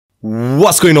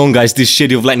What's going on, guys? This is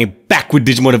Shady of Lightning back with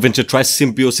Digimon Adventure Tri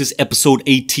Symbiosis episode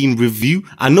 18 review.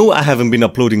 I know I haven't been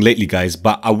uploading lately, guys,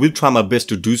 but I will try my best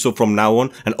to do so from now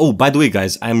on. And oh, by the way,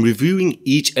 guys, I am reviewing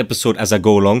each episode as I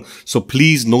go along, so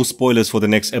please no spoilers for the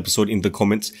next episode in the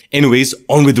comments. Anyways,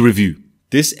 on with the review.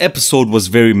 This episode was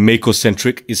very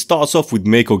Meico-centric. It starts off with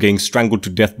Meico getting strangled to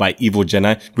death by Evil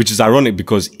Genai, which is ironic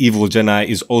because Evil Genai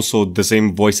is also the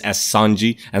same voice as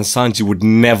Sanji, and Sanji would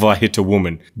never hit a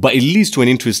woman. But it leads to an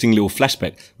interesting little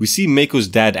flashback. We see Meiko's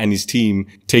dad and his team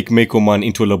take Meico-man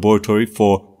into a laboratory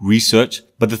for research.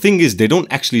 But the thing is, they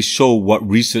don't actually show what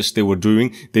research they were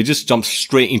doing. They just jump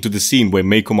straight into the scene where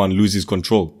Meico-man loses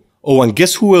control. Oh, and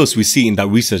guess who else we see in that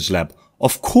research lab?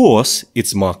 Of course,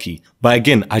 it's Maki. But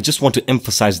again, I just want to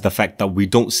emphasize the fact that we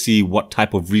don't see what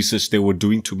type of research they were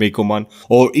doing to Meico-man.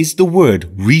 Or is the word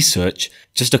research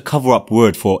just a cover-up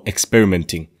word for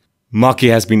experimenting? Maki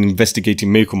has been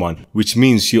investigating Meico-man, which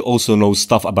means she also knows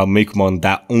stuff about Meico-man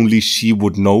that only she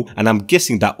would know. And I'm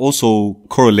guessing that also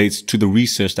correlates to the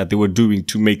research that they were doing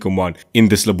to Meico-man in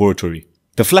this laboratory.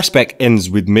 The flashback ends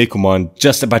with Meico-man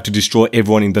just about to destroy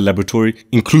everyone in the laboratory,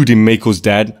 including Meiko's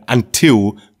dad,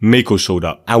 until Meico showed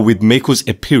up. And with Meiko's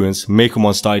appearance,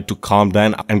 Meico-man started to calm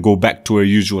down and go back to her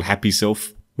usual happy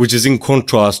self, which is in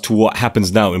contrast to what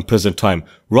happens now in present time.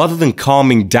 Rather than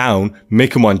calming down,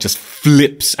 Meico-man just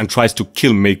flips and tries to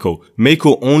kill Meico.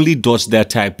 Meico only dodged the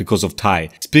attack because of Tai.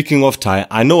 Speaking of Tai,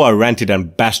 I know I ranted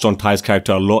and bashed on Tai's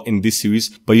character a lot in this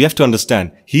series, but you have to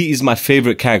understand, he is my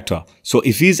favorite character. So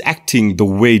if he's acting the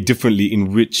way differently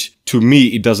in which, to me,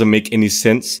 it doesn't make any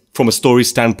sense from a story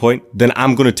standpoint, then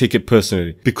I'm gonna take it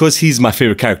personally. Because he's my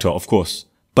favorite character, of course.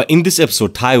 But in this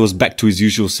episode, Tai was back to his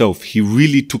usual self. He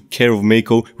really took care of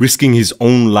Meico, risking his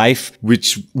own life,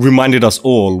 which reminded us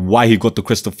all why he got the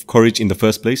Crest of Courage in the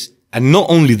first place. And not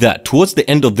only that, towards the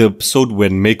end of the episode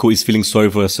when Meico is feeling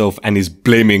sorry for herself and is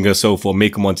blaming herself for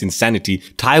Meico-man's insanity,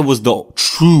 Tai was the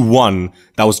true one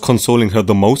that was consoling her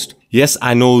the most. Yes,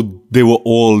 I know they were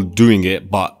all doing it,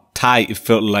 but Tai, it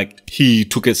felt like he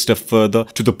took it a step further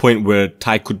to the point where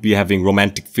Tai could be having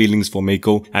romantic feelings for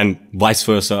Meico and vice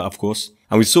versa, of course.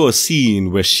 And we saw a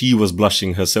scene where she was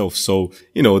blushing herself. So,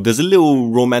 you know, there's a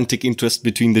little romantic interest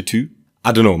between the two.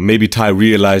 I don't know, maybe Tai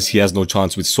realized he has no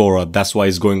chance with Sora. That's why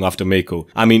he's going after Meico.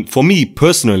 I mean, for me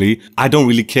personally, I don't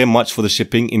really care much for the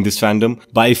shipping in this fandom.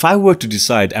 But if I were to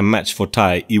decide a match for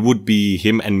Tai, it would be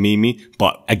him and Mimi.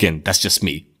 But again, that's just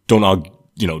me. Don't argue,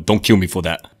 don't kill me for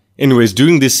that. Anyways,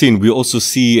 during this scene, we also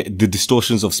see the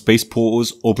distortions of space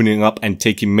portals opening up and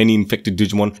taking many infected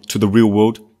Digimon to the real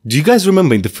world. Do you guys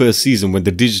remember in the first season when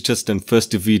the Digitestan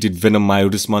first defeated Venom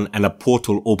Myodismon and a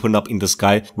portal opened up in the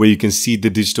sky where you can see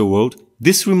the digital world?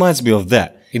 This reminds me of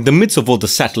that. In the midst of all the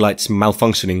satellites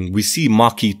malfunctioning, we see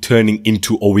Maki turning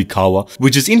into Oikawa,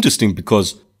 which is interesting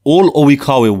because all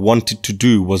Oikawa wanted to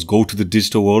do was go to the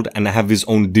digital world and have his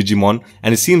own Digimon,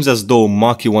 and it seems as though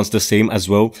Maki wants the same as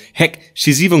well. Heck,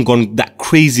 she's even gone that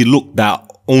crazy look that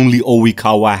only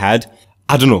Oikawa had.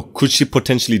 I don't know, could she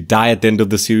potentially die at the end of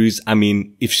the series? I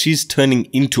mean, if she's turning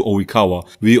into Oikawa,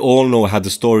 we all know how the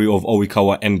story of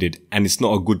Oikawa ended, and it's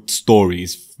not a good story.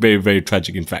 It's very, very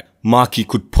tragic, in fact. Maki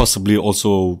could possibly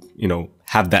also,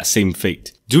 have that same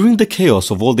fate. During the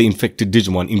chaos of all the infected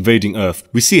Digimon invading Earth,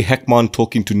 we see Heckman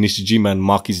talking to Nishijima and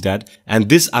Maki's dad, and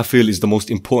this I feel is the most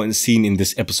important scene in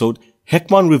this episode.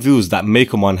 Heckman reveals that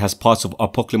Meico-man has parts of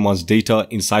Apoclymon's data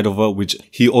inside of her, which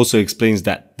he also explains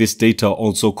that this data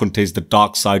also contains the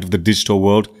dark side of the digital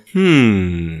world.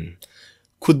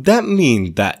 Could that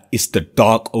mean that it's the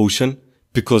Dark Ocean?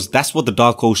 Because that's what the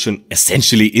Dark Ocean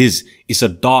essentially is. It's a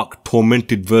dark,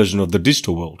 tormented version of the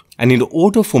digital world. And in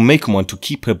order for Meico-man to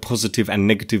keep her positive and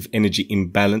negative energy in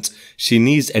balance, she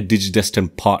needs a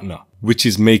Digidestined partner, which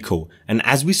is Meico. And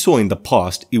as we saw in the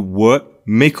past, it worked.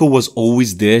 Meico was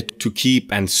always there to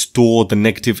keep and store the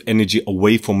negative energy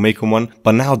away from Meico-man,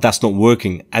 but now that's not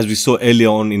working. As we saw earlier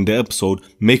on in the episode,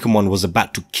 Meico-man was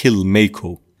about to kill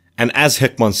Meico. And as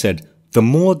Heckman said, the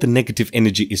more the negative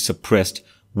energy is suppressed,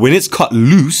 when it's cut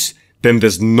loose, then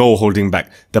there's no holding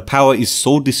back. The power is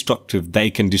so destructive that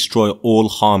it can destroy all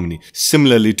harmony,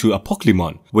 similarly to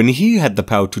Apoclymon, when he had the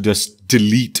power to just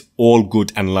delete all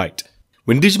good and light.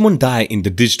 When Digimon die in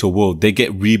the digital world, they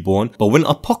get reborn, but when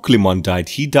Apoclymon died,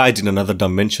 he died in another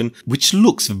dimension, which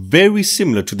looks very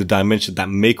similar to the dimension that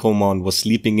Meico-man was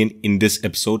sleeping in this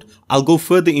episode. I'll go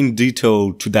further in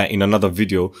detail to that in another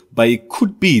video, but it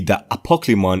could be that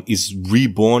Apoclymon is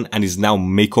reborn and is now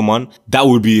Meico-man. That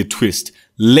would be a twist.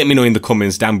 Let me know in the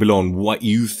comments down below on what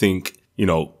you think,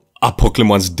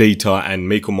 Apoclymon's data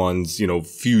and Meico-man's,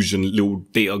 fusion little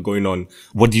data going on.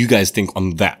 What do you guys think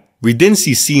on that? We then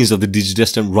see scenes of the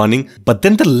Digidestined running, but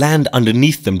then the land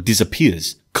underneath them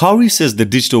disappears. Kari says the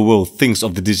digital world thinks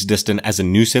of the Digidestined as a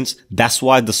nuisance. That's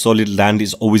why the solid land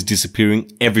is always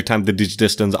disappearing every time the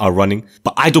Digidestined are running.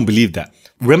 But I don't believe that.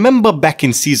 Remember back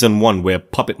in season 1 where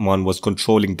Puppetman was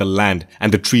controlling the land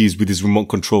and the trees with his remote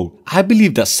control? I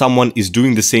believe that someone is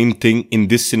doing the same thing in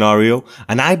this scenario,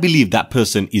 and I believe that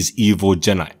person is Evo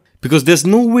Genite. Because there's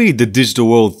no way the digital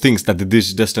world thinks that the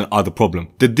Digidestined are the problem.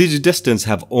 The Digidestined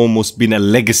have almost been a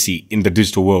legacy in the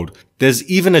digital world. There's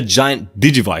even a giant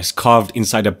Digivice carved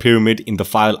inside a pyramid in the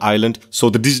File Island,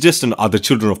 so the Digidestined are the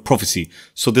children of prophecy.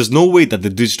 So there's no way that the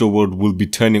digital world will be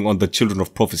turning on the children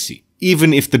of prophecy.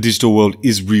 Even if the digital world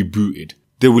is rebooted,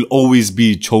 there will always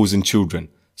be chosen children.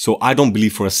 So I don't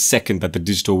believe for a second that the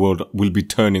digital world will be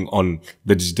turning on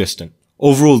the Digidestined.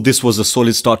 Overall, this was a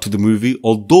solid start to the movie,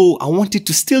 although I wanted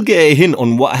to still get a hint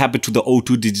on what happened to the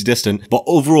O2 Digidestined, but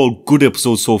overall, good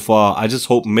episode so far. I just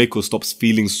hope Meico stops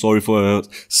feeling sorry for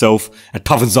herself and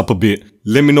toughens up a bit.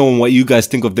 Let me know what you guys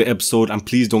think of the episode, and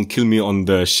please don't kill me on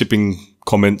the shipping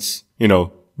comments. You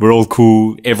know, we're all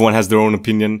cool, everyone has their own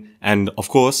opinion, and of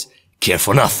course, care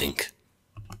for nothing.